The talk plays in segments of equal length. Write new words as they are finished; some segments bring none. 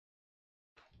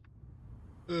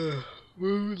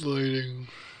Mood lighting.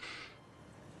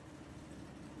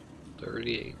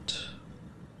 38.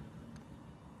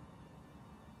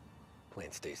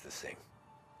 Plan stays the same.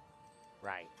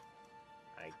 Right.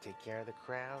 I take care of the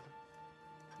crowd.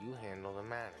 You handle the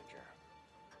manager.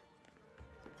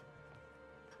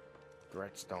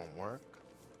 Threats don't work.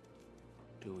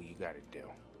 Do what you gotta do.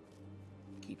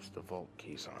 Keeps the vault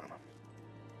keys on him.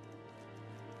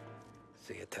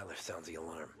 See a teller sounds the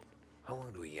alarm. How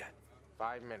long do we get?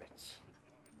 5 minutes.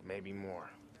 Maybe more.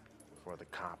 Before the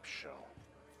cops show.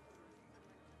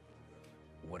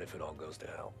 What if it all goes to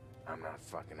hell? I'm not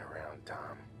fucking around,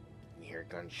 Tom. You hear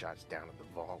gunshots down at the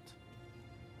vault?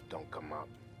 Don't come up.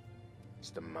 It's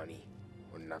the money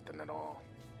or nothing at all.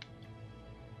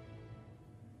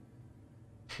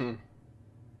 Hmm.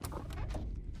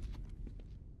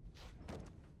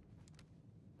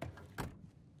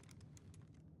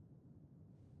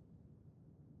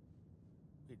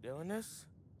 You doing this?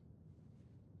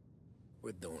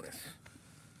 We're doing this.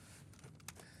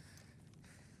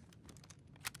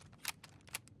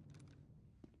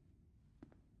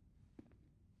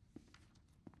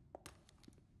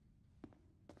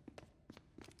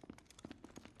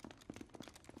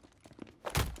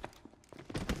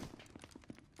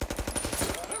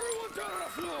 Everyone down on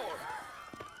the floor!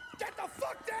 Get the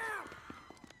fuck down!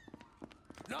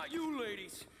 Not you,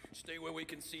 ladies. Stay where we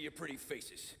can see your pretty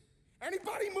faces.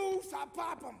 Anybody moves, I'll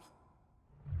pop them.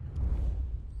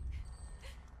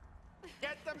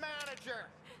 Get the manager!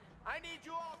 I need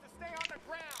you all to stay on the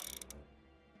ground!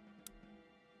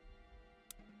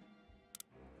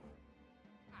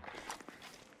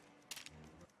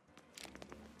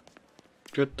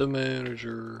 Get the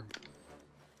manager.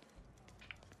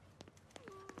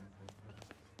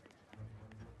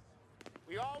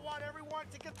 We all want everyone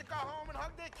to get to go home and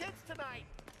hug their kids tonight,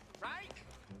 right?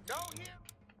 No here.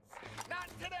 Not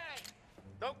today.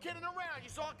 No kidding around. You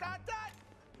all got that?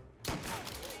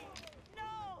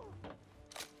 No!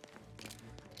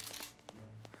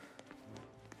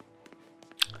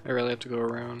 I really have to go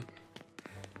around.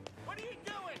 What are you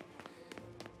doing?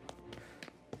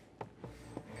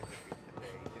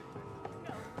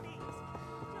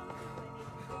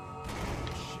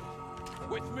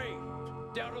 With me.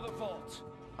 Down to the vault.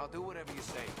 I'll do whatever you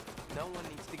say. No one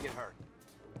needs to get hurt.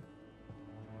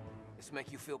 This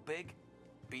make you feel big?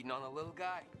 Beating on a little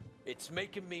guy? It's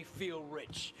making me feel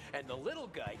rich. And the little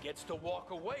guy gets to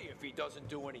walk away if he doesn't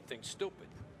do anything stupid.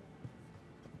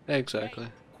 Exactly.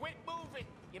 Hey, quit moving.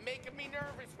 You're making me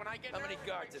nervous. When I get How many nervous,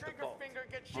 guards my at the trigger vault? finger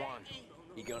gets One. shaky.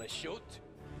 He gonna shoot?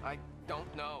 I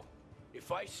don't know.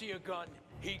 If I see a gun,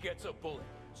 he gets a bullet.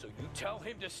 So you tell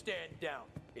him to stand down.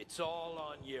 It's all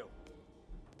on you.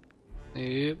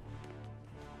 Yep.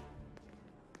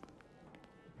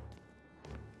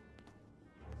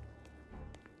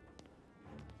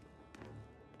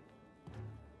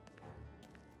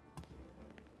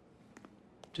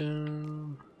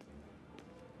 Dun.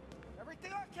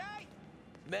 Everything okay?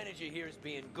 Manager here is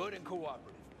being good and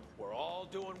cooperative. We're all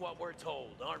doing what we're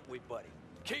told, aren't we, buddy?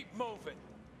 Keep moving.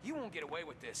 You won't get away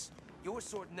with this. Your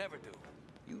sort never do.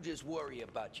 You just worry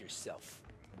about yourself.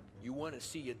 You want to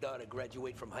see your daughter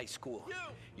graduate from high school.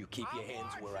 You keep your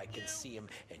hands where I can see them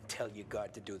and tell your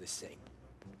guard to do the same.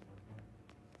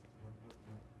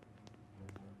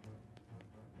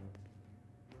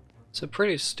 So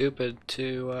pretty stupid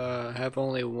to have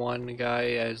only one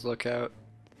guy as lookout.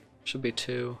 Should be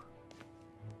two.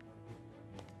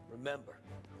 Remember,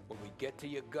 when we get to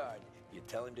your guard, you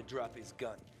tell him to drop his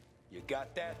gun. You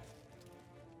got that?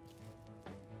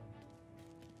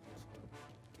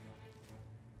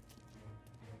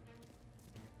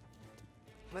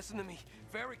 Listen to me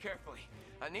very carefully.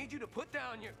 I need you to put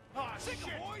down your... Oh, Sick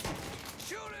shit. boys!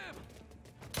 Shoot him!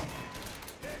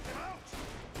 Get him out!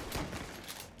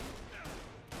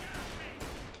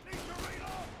 Need to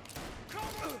reload!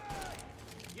 Cover me!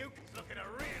 You can look at a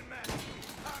real man.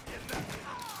 I'm your left.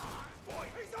 Boy,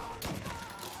 he's on!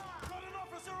 Got an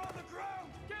officer on the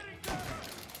ground! Getting cover!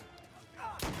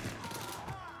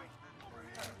 Over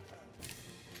here!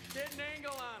 Get an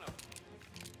angle on him.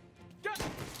 Get...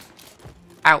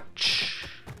 Ouch.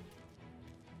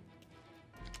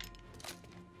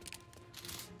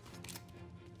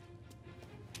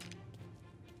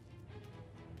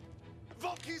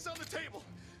 Vault keys on the table.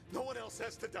 No one else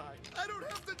has to die. I don't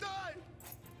have to die.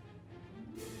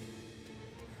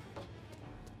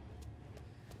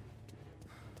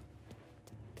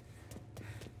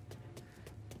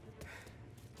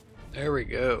 There we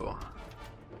go.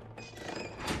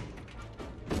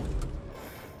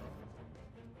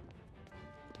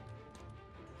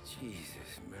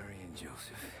 Jesus, Mary and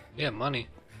Joseph. Yeah, money.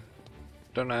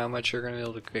 Don't know how much you're gonna be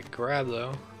able to get grabbed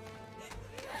though.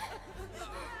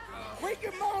 Quick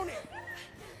and moaning!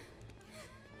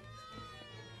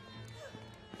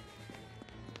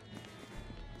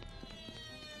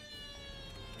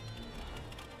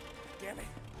 Damn it.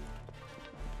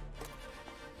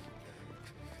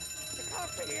 The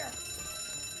cops are here!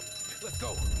 Let's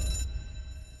go.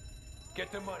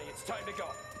 Get the money. It's time to go.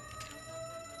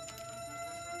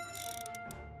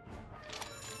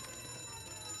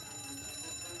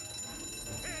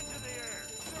 Hands in the air!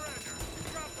 Surrender!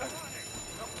 Drop the money!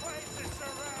 The place is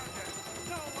surrounded!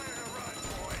 Nowhere to run,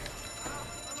 boys!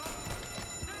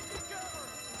 Take the cover!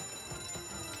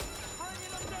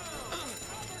 Bringing them down!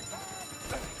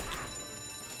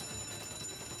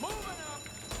 Moving up!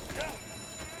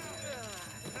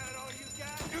 Is that all you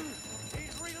got?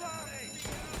 He's reloading!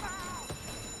 Ow!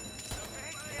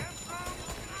 Take him out!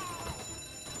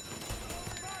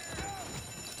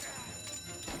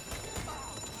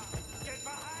 Get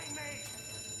behind me!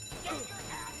 Get your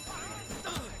ass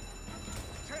behind!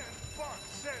 10 bucks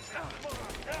says it's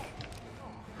mine!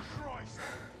 Oh, Christ!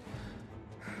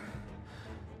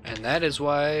 And that is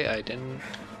why I didn't.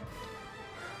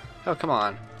 Oh, come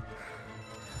on.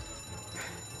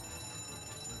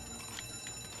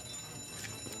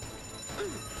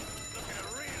 Looking a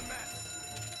real mess!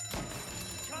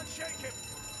 Can't shake him!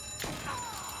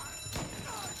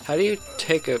 How do you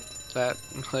take that,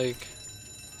 like.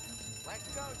 Let's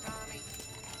go, Tommy.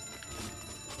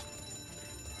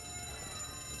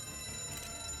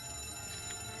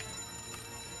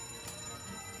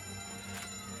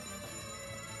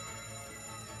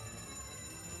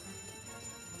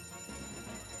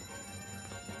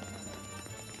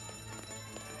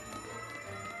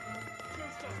 Two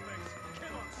suspects,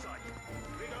 kill on sight.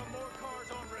 We got more cars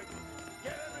en route.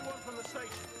 Get everyone from the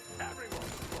station. Everyone.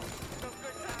 Some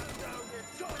good times down here.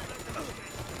 Don't let them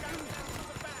escape. Got them down from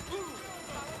the back.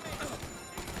 Follow me.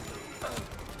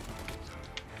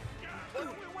 What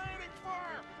are we waiting for?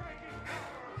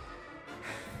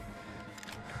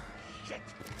 Shit.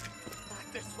 Not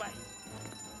this way.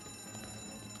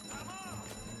 Come on.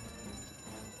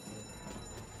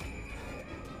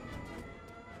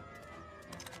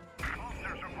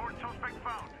 Officers report suspect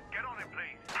found. Get on it,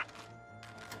 please.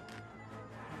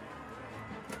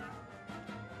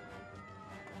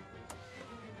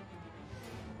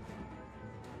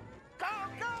 Go,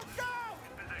 go, go!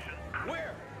 Position.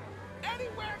 Where?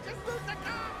 Anywhere, just lose the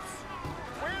cops!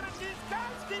 Where did these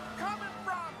guys keep coming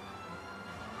from?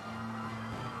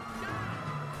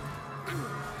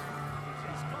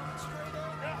 He's coming straight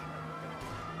in.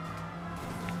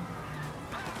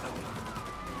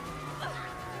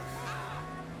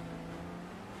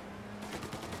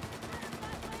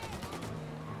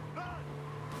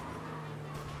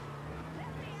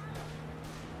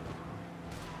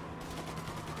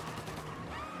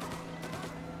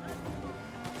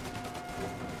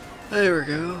 There we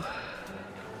go.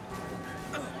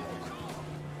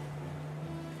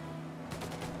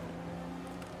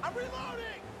 I'm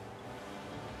reloading!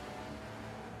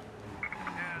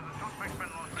 Yeah, the suspect's been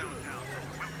lost downtown.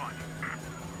 We'll find him.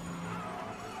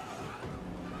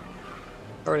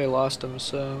 Already lost him,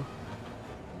 so.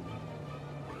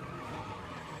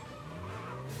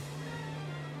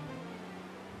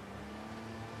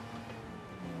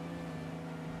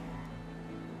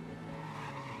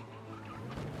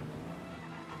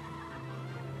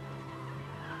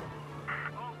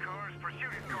 All cars, pursuit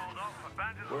is called off.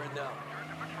 Abandon Where now?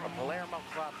 A Palermo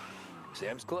club.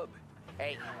 Sam's Club.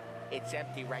 Hey, it's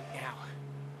empty right now.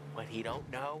 What he don't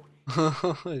know,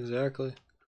 Exactly.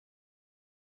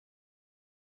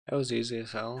 That was easy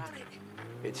as hell. done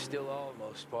it. It's still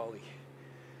almost, Paulie.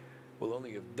 We'll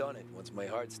only have done it once my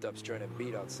heart stops trying to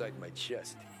beat outside my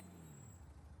chest.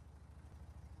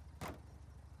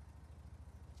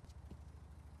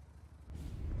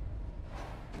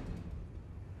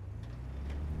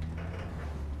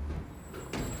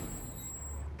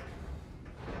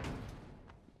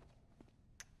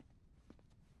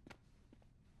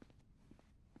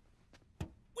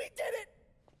 We did it!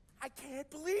 I can't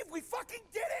believe we fucking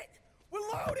did it! We're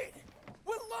loaded!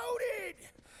 We're loaded!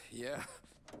 Yeah,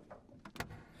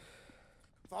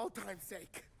 For all time's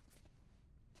sake.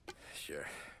 sure.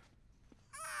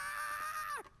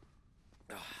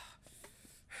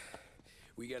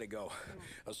 We gotta go.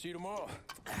 I'll see you tomorrow.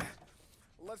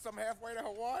 Unless I'm halfway to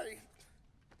Hawaii.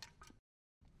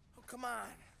 Oh, come on.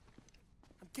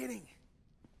 I'm kidding.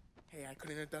 Hey, I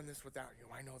couldn't have done this without you.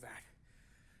 I know that.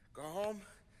 Go home,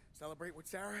 celebrate with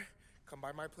Sarah, come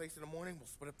by my place in the morning, we'll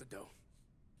split up the dough.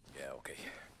 Yeah, okay.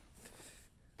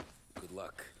 Good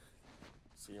luck.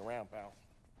 See you around, pal.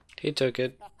 He took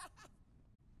it.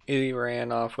 He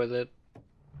ran off with it.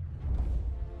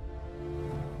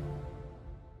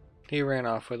 He ran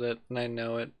off with it, and I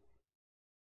know it.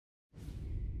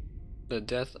 The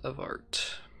death of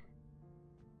art.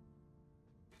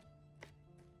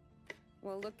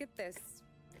 Well, look at this.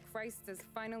 Christ has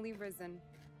finally risen.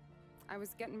 I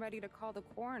was getting ready to call the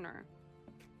coroner.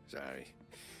 Sorry.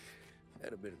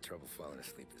 Had a bit of trouble falling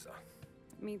asleep is all.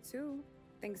 Me too.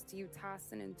 Thanks to you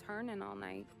tossing and turning all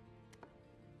night.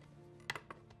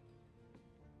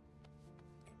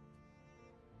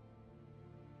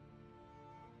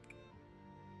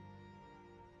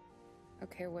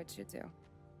 Okay, what'd you do?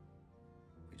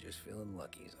 We're just feeling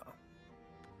lucky is all.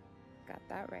 Got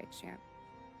that right, champ.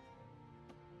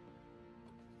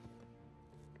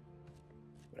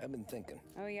 But I've been thinking.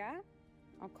 Oh yeah?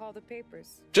 I'll call the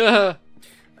papers. Duh.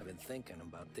 I've been thinking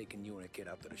about taking you and a kid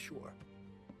out to the shore.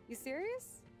 You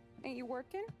serious? Ain't you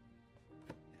working?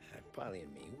 Polly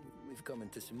and me, we've come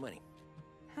into some money.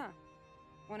 Huh.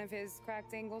 One of his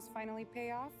cracked angles finally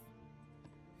pay off?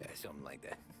 Yeah, something like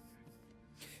that.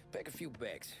 Pack a few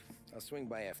bags. I'll swing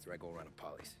by after I go around to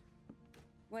Polly's.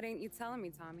 What ain't you telling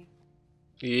me, Tommy?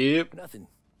 Yep. Nothing.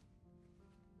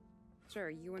 Sure,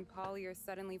 you and Polly are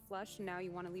suddenly flush and now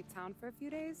you want to leave town for a few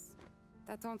days?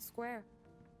 That don't square.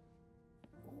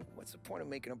 What's the point of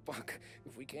making a buck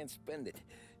if we can't spend it?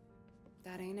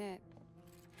 That ain't it.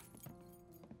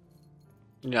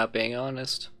 You're not being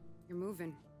honest. You're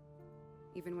moving.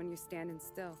 Even when you're standing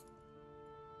still.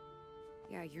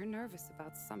 Yeah, you're nervous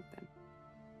about something.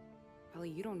 Probably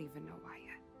you don't even know why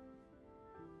yet.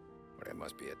 Well, that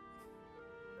must be it.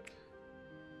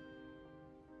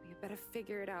 You better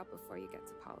figure it out before you get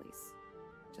to Polly's.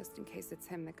 Just in case it's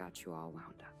him that got you all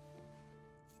wound up.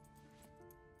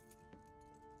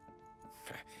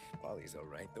 Polly's all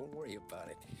right. Don't worry about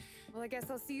it. Well, I guess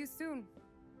I'll see you soon.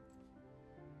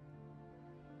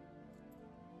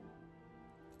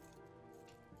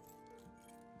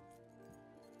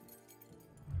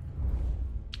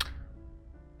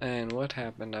 And what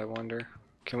happened, I wonder?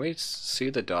 Can we see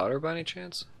the daughter by any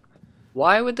chance?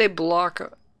 Why would they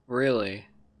block... Really?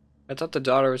 I thought the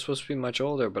daughter was supposed to be much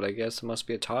older, but I guess it must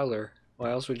be a toddler.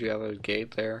 Why else would you have a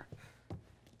gate there?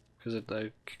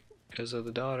 Because of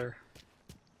the daughter.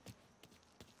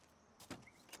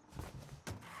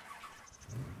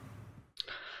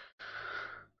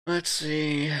 Let's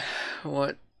see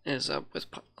what is up with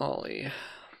Ollie.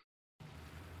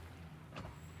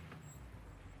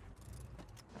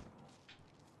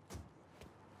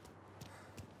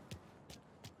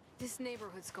 This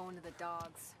neighborhood's going to the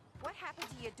dogs. What happened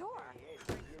to your door? Hey,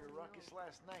 did you hear the ruckus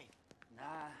last night? Nah,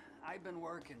 I've been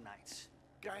working nights.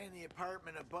 Guy in the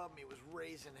apartment above me was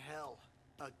raising hell.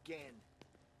 Again.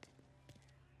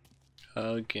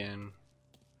 Again.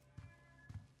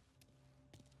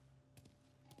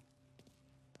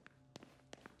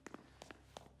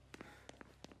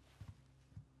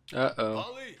 Uh-oh.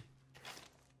 Ollie!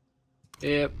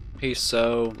 Yep, he's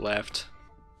so left.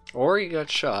 Or he got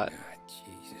shot. Ah,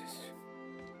 Jesus.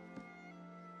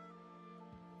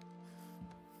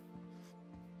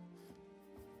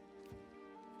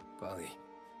 Polly.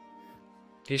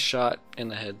 He's shot in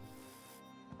the head.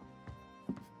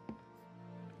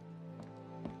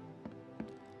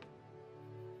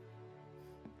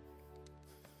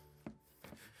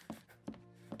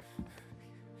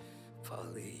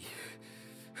 Polly.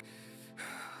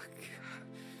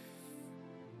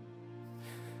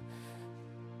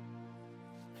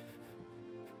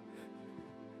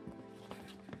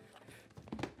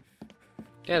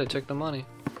 Yeah, they took the money.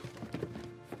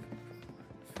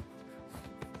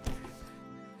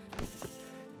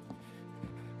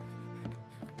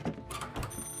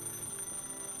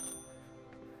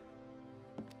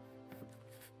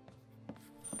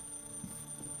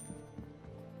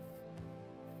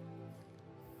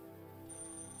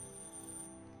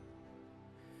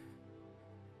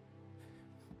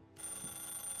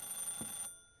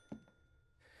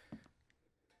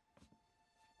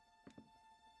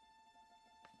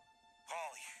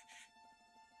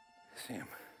 Sam,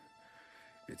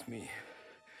 it's me.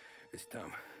 It's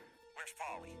Tom. Where's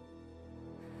Polly?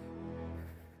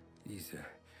 He's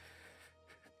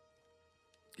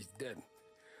dead.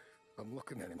 I'm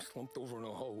looking at him slumped over in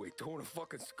the hallway, torn a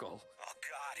fucking skull. Oh,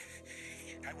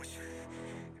 God. I was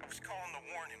calling to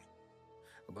warn him.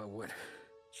 About what?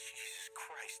 Jesus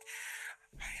Christ.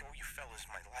 I owe you fellas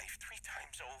my life 3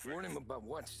 times over. Warn him about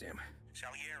what, Sam?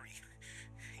 Salieri.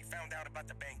 He found out about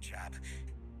the bank job.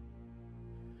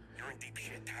 You're in deep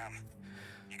shit, Tom.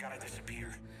 You gotta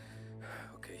disappear.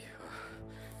 Okay.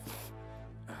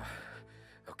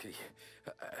 Okay.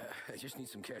 I just need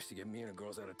some cash to get me and the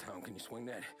girls out of town. Can you swing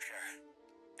that? Sure.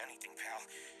 Anything, pal.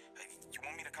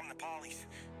 Polly's.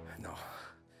 No.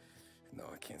 No,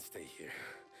 I can't stay here.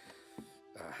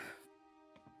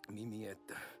 Meet me at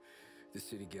the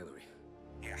city gallery.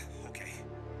 Yeah, okay.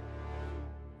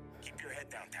 Keep your head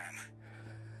down, Tom.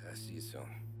 I'll see you soon.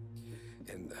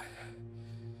 And,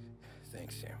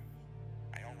 thanks, Sam.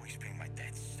 I always pay my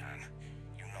debts, Tom.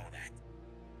 You know that.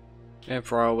 And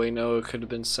for all we know, it could have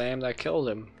been Sam that killed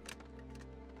him.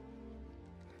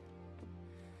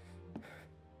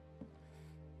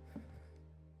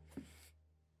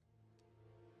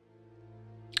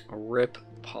 Rip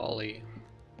Polly.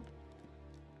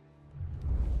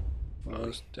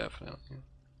 Most definitely.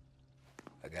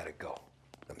 I gotta go.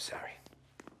 I'm sorry.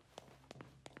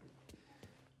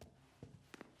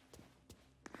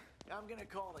 I'm gonna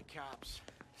call the cops.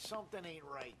 Something ain't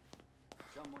right.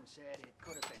 Someone said it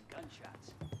could have been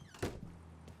gunshots.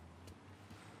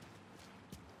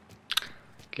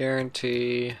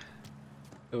 Guarantee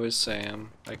it was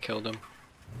Sam. I killed him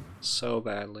so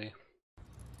badly.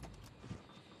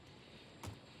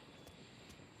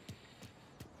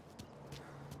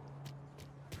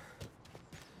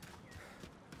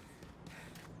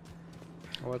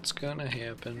 What's gonna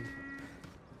happen?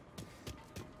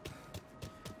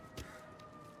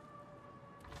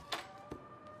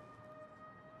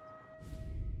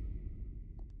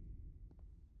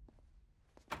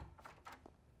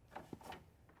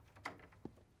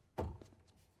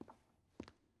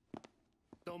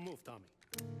 Don't move, Tommy.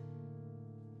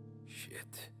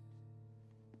 Shit.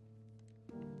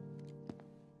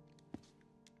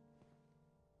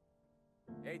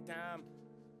 Hey, Tom.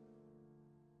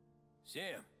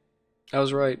 Sam, I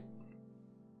was right.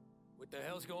 what the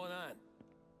hell's going on?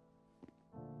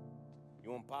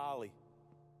 You and Polly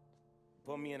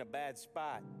put me in a bad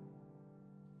spot.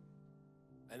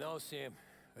 I know, Sam,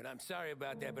 and I'm sorry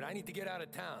about that, but I need to get out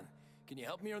of town. Can you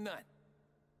help me or not?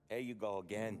 There you go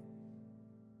again.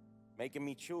 Making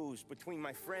me choose between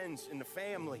my friends and the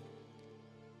family.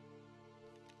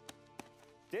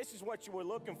 This is what you were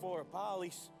looking for at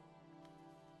Polly's.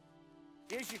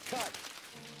 Here's your cut.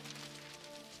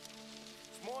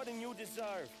 It's more than you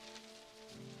deserve.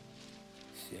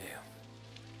 Sam.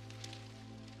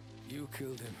 You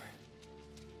killed him.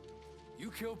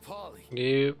 You killed Polly.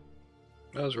 Yep.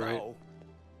 I was right. No.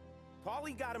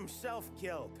 Polly got himself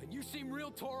killed. And you seem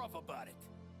real tore up about it.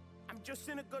 I'm just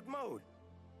in a good mood.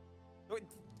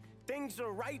 Things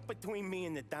are right between me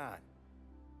and the Don.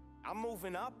 I'm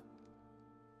moving up,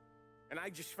 and I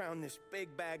just found this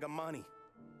big bag of money.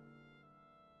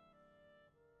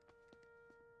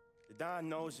 The Don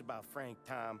knows about Frank,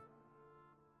 Tom.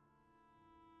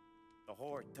 The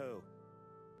whore, too.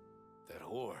 That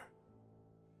whore.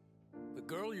 The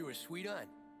girl you were sweet on.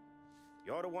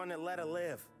 You're the one that let her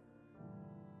live.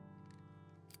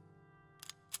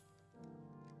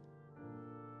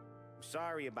 I'm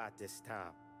sorry about this,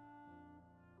 Tom.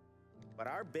 But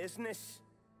our business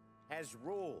has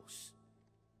rules.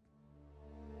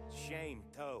 Shame,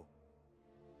 too.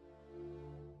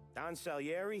 Don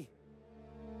Salieri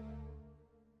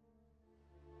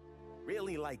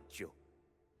really liked you.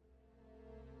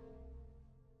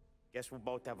 Guess we'll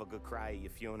both have a good cry at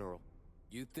your funeral.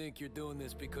 You think you're doing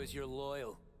this because you're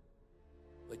loyal.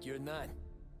 But you're not.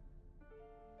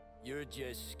 You're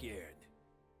just scared.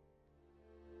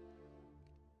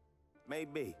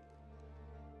 Maybe.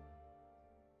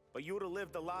 But you would have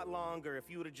lived a lot longer if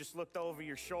you would have just looked over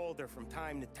your shoulder from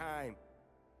time to time.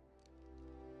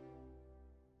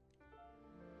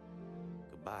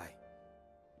 Goodbye.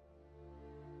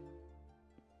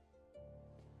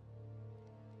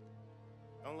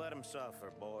 Don't let him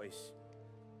suffer, boys.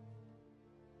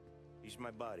 He's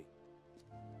my buddy.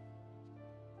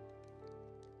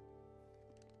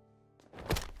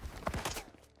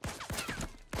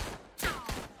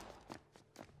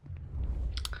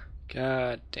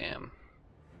 God damn.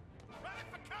 Ready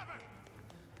for cover!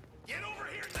 Get over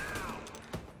here now!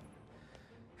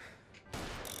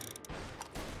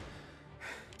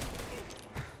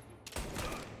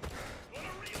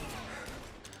 Gonna reload!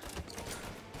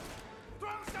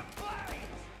 Throwing some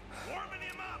flames! Warming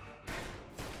him up!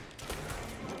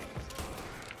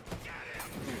 Get him!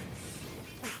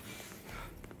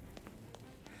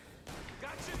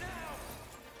 Got you now!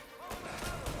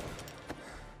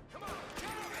 Come on, get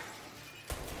him!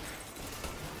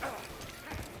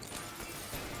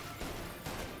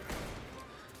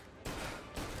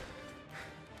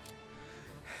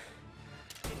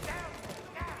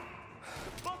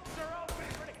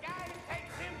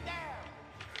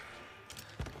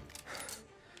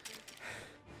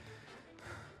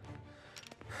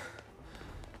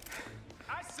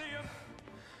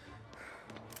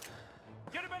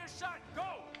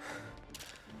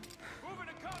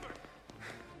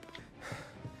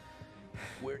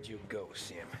 Where'd you go,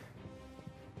 Sam?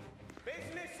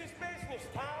 Business is business,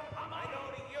 Tom. I know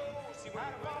the use. You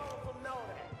out of all of them know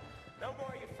that. No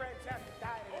more of your friends have to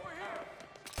die today. Over here.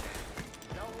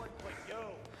 No one but you.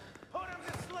 Put him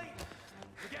to sleep.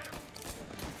 You get him?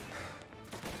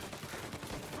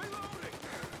 Reloading.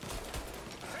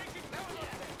 Take it down.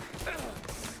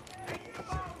 Take the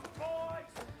bones, boys.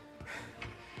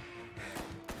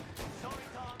 Sorry,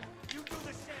 Tom. You do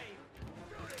the same.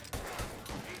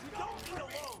 You don't need a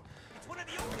loan. It's one of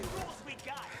the only rules we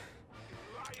got.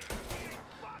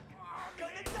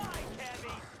 Gonna die,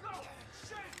 Cabby. No,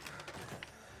 shit.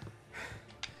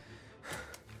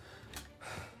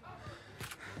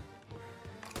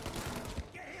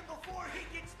 Get him before he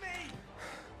gets me.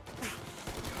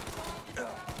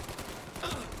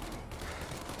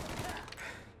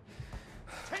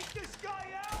 Take this guy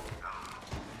out.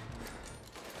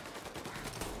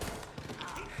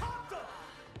 He popped him.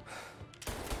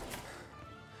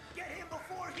 Get him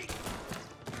before he.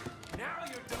 Now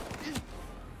you're done.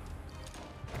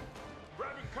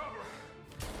 Grabbing cover.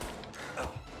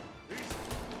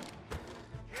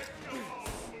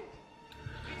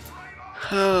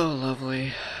 Oh,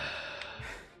 lovely.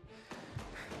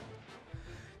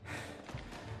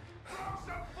 Throw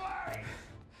some flames.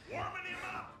 Warming him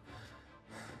up.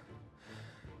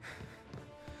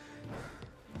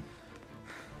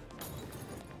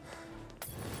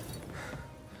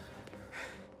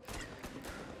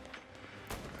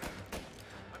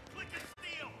 I'm clicking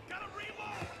steel. Gotta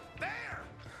reload. There.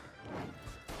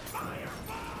 Fire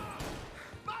bomb.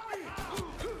 Fire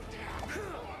bomb.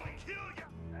 I'll kill you.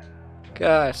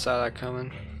 God, I saw that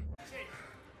coming.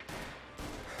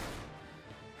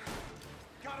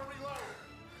 Gotta reload.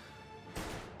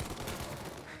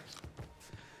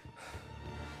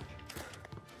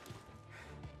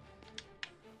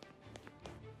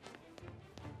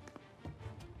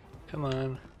 Come on.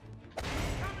 Coming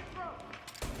through.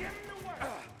 Get in the way.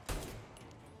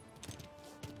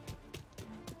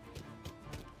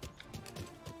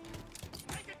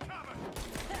 Take it cover.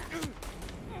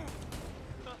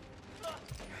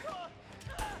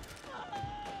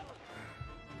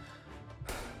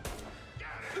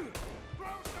 Get it.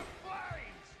 Throw some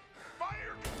flames.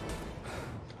 Fire.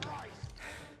 Christ.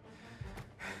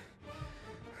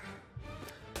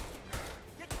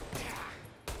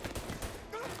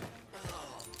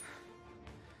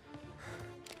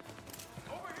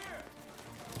 Over here.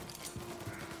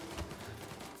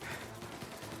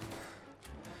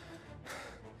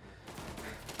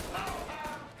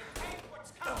 Take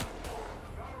what's coming.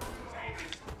 Save me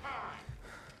some time.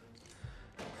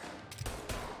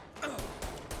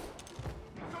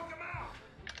 Took him out.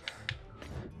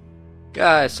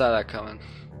 God, I saw that coming.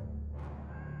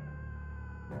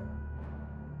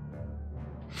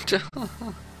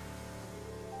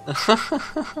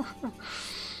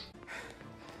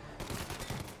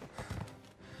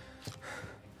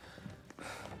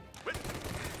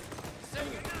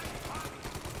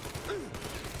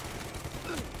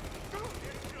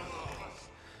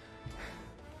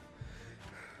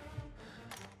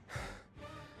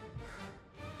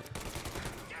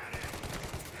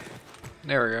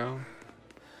 There we go.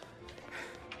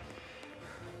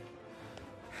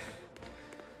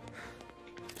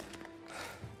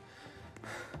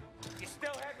 You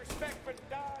still had respect for the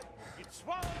dog? You'd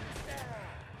swallow this down.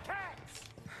 Cats!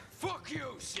 Fuck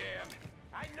you, Sam!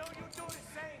 I know you do the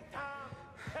same, Tom.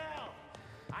 Hell,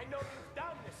 I know you've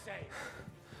done the same.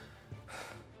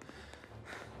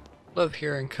 Love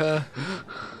hearing cuh.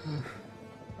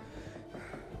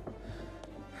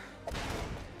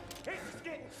 This is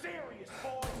getting serious,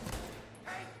 boys.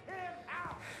 Take him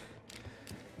out.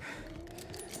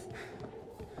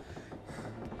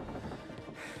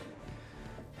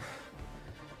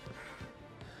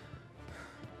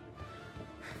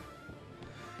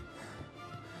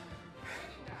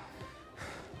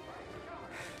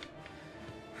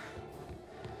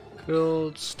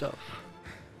 Good stuff.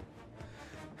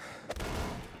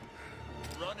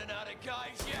 Running out of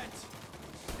guys yet?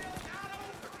 Still not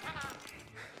over, Tom.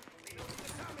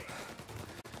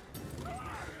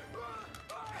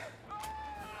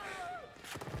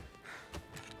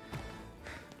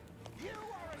 You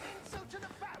are an insult to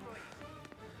the family.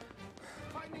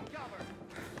 Finding cover.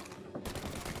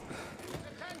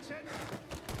 Attention.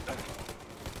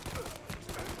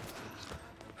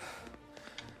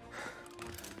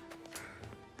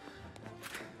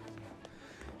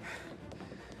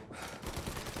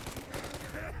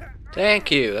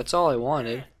 Thank you. That's all I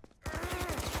wanted.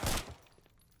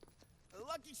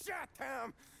 Lucky shot,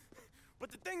 Tom.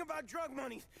 But the thing about drug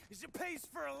money is it pays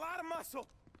for a lot of muscle.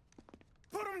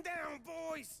 Put him down,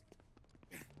 boys.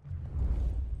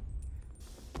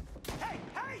 Hey!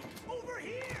 Hey! Over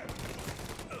here!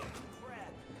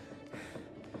 Crap.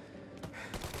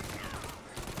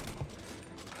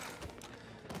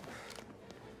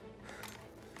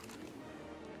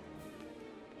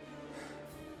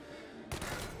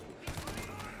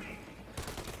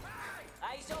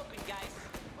 Eyes open, guys.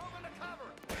 Move into cover!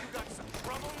 You got some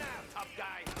trouble now, tough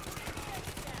guy!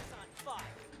 Ass on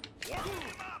fire. Warm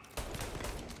him up!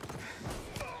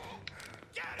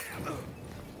 Get him!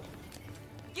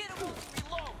 Get him while he's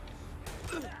reload.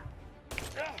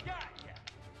 Gotcha!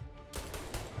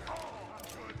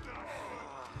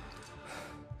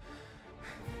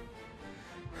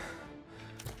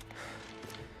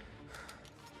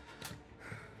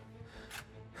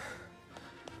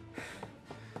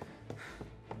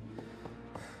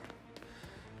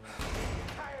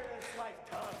 Tired of this life,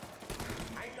 Tom.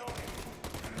 I know it.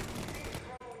 I've been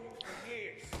following you for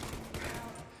years. Now,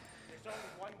 there's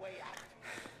only one way out.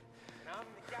 And I'm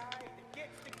the guy that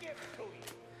gets to give it to you.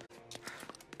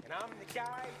 And I'm the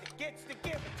guy that gets to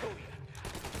give it to you.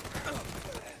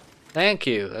 Thank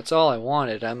you. That's all I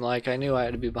wanted. I'm like, I knew I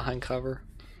had to be behind cover.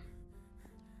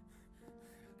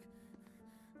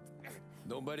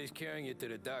 Nobody's carrying you to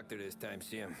the doctor this time,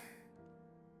 Sam.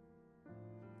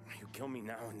 You kill me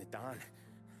now in the dawn.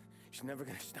 She's never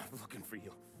gonna stop looking for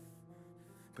you.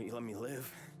 But you let me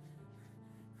live.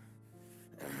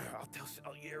 I'll tell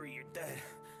Salieri you're dead.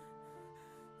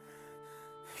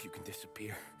 You can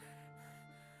disappear.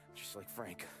 Just like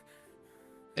Frank.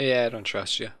 Yeah, I don't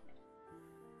trust you.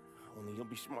 Only you'll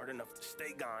be smart enough to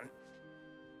stay gone.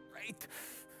 Right?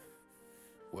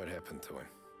 What happened to him?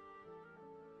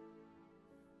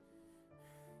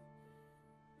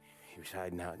 He was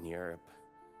hiding out in Europe.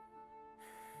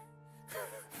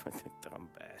 But the dumb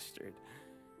bastard.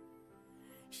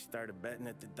 He started betting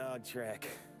at the dog track.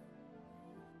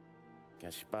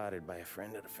 Got spotted by a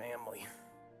friend of the family.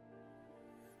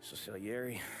 So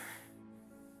Salieri,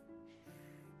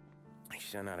 he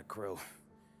sent out a crew.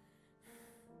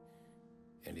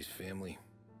 And his family?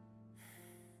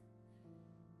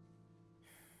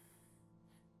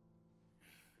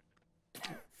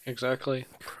 Exactly.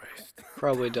 Christ.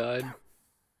 Probably died.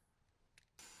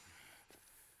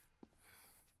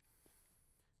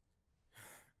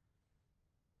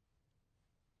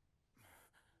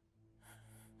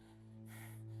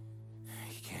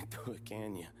 You can't do it,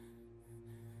 can you?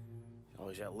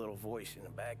 Always that little voice in the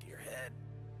back of your head.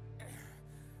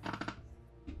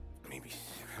 Maybe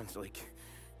sounds like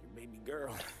your baby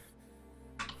girl.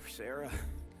 Or Sarah.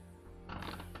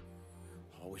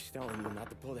 Always telling you not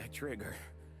to pull that trigger.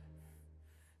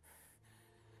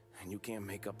 And you can't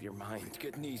make up your mind. It's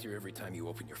getting easier every time you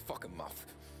open your fucking mouth.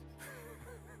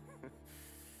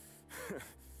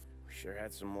 We sure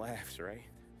had some laughs, right?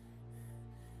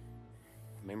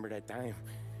 Remember that time?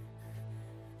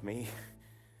 Me,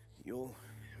 you,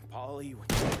 and Polly.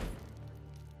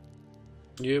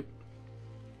 Yep.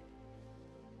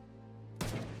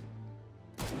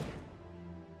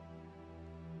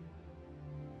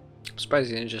 I'm surprised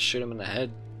he didn't just shoot him in the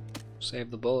head.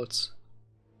 Save the bullets.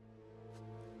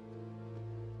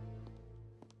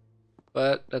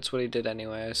 But that's what he did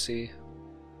anyway, I see.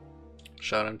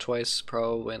 Shot him twice,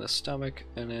 probably in the stomach,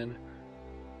 and then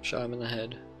shot him in the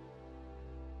head.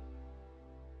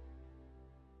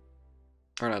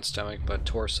 Or not stomach, but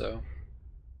torso.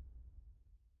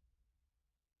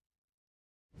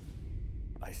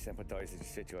 I sympathize with the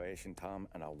situation, Tom,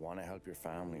 and I want to help your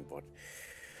family, but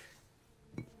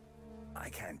I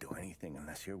can't do anything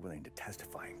unless you're willing to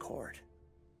testify in court.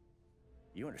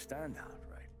 You understand that,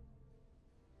 right?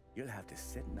 You'll have to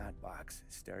sit in that box,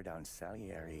 stare down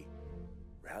Salieri,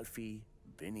 Ralphie,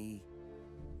 Vinny,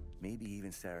 maybe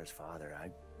even Sarah's father.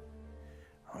 I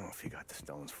don't know if you got the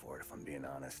stones for it, if I'm being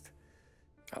honest.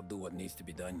 I'll do what needs to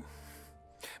be done.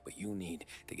 But you need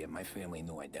to get my family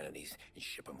new identities and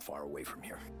ship them far away from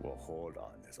here. Well, hold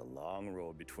on. There's a long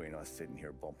road between us sitting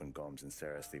here bumping gums and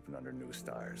Sarah sleeping under new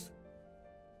stars.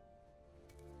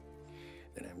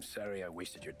 Then I'm sorry I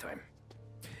wasted your time.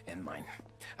 And mine.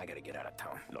 I gotta get out of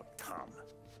town. Look, Tom.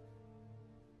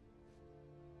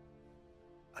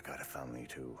 I got a family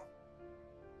too.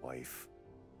 Wife,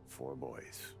 4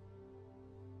 boys.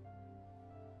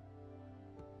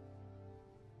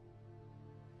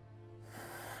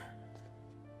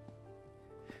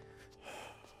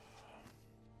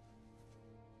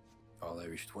 All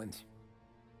Irish twins.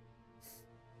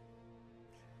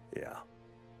 Yeah.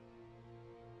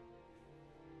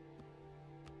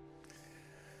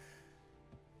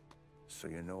 So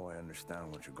you know I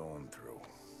understand what you're going through.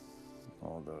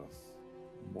 All the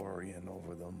worrying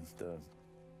over them, the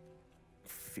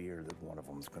fear that one of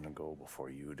them's gonna go before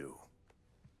you do.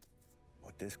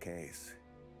 But this case,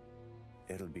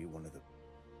 it'll be one of the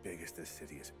biggest this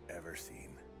city has ever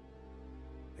seen.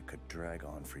 It could drag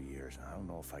on for years. I don't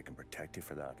know if I can protect you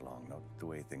for that long, not the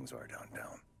way things are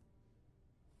downtown.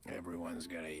 Everyone's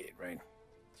gotta eat, right?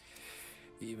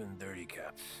 Even dirty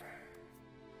cops.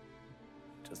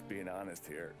 Just being honest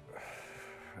here.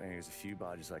 There's a few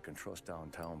bodies I can trust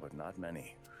downtown, but not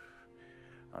many.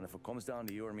 And if it comes down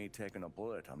to you or me taking a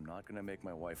bullet, I'm not gonna make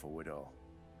my wife a widow.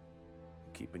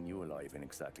 Keeping you alive ain't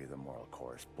exactly the moral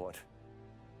course, but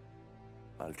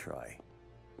I'll try.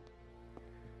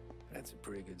 That's a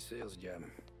pretty good sales job.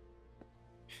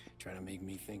 Trying to make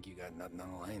me think you got nothing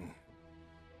on the line.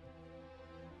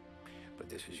 But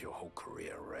this is your whole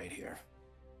career right here.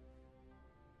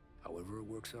 However it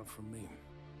works out for me,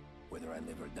 whether I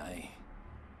live or die,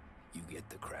 you get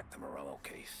to crack the Morello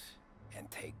case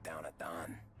and take down a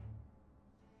Don.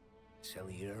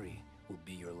 Salieri will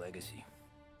be your legacy.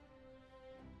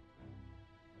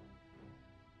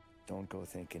 Don't go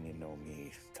thinking you know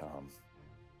me, Tom.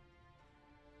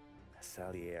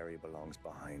 Salieri belongs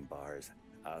behind bars.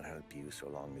 I'll help you so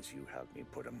long as you help me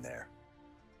put him there.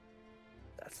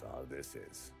 That's all this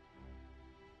is.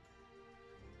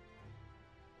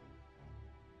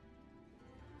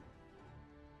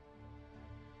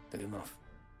 Good enough.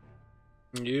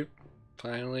 Yep.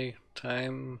 Finally,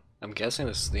 time. I'm guessing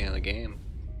this is the end of the game.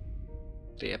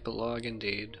 The epilogue,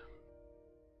 indeed.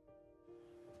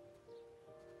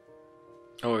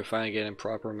 Oh, we're finally getting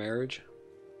proper marriage?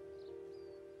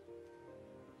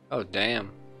 Oh,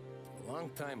 damn. A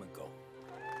long time ago.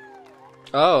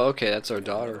 Oh, okay, that's our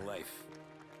daughter. Life.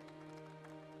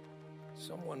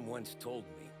 Someone once told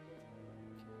me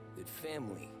that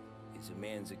family is a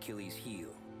man's Achilles heel,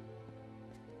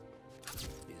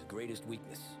 his greatest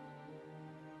weakness.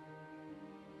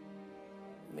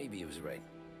 Maybe he was right.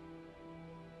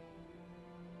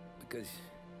 Because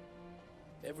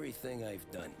everything I've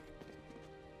done,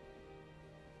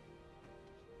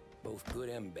 both good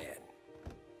and bad,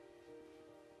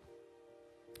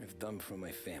 I've done for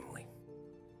my family.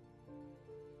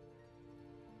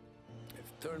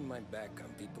 I've turned my back on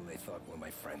people I thought were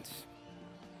my friends.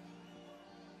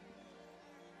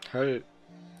 How did...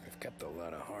 I've kept a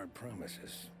lot of hard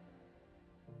promises.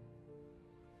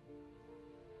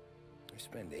 I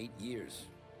spent 8 years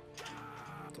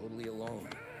totally alone,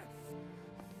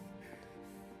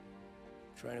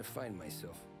 trying to find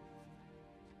myself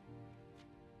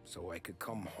so I could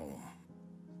come home.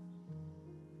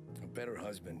 A better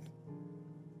husband,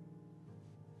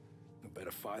 a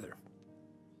better father,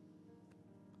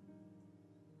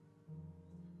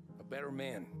 a better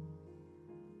man.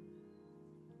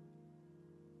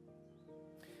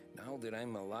 Now that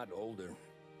I'm a lot older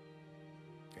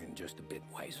and just a bit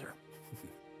wiser,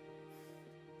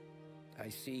 I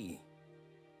see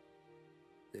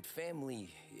that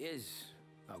family is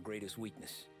our greatest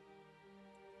weakness,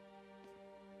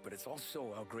 but it's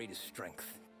also our greatest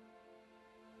strength.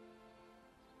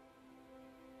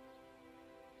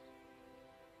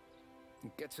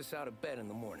 It gets us out of bed in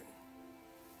the morning.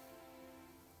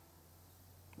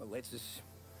 It lets us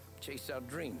chase our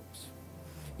dreams,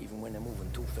 even when they're moving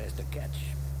too fast to catch.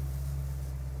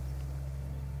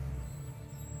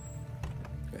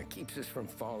 It keeps us from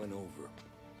falling over.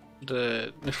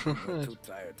 The Too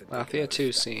tired to Mafia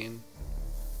 2 scene.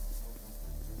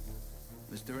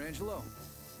 Mr. Angelo.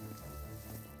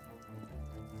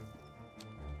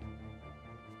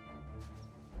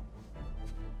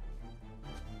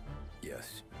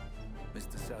 Yes.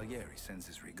 Mr. Salieri sends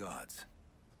his regards.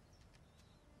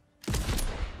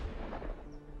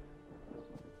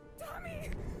 Tommy!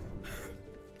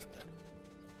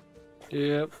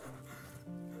 Yep.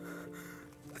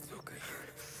 That's okay.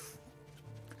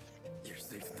 You're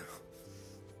safe now.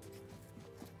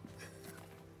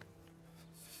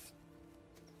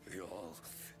 You're all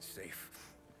safe.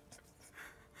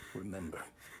 Remember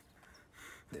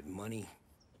that money,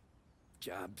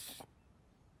 jobs,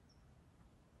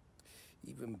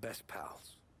 even best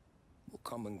pals will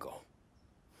come and go.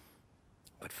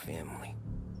 But family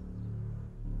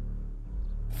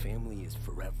is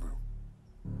forever.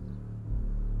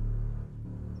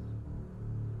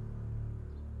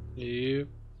 Yep.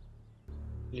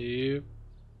 Yep.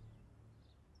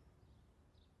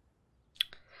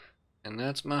 And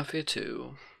that's Mafia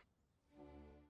 2.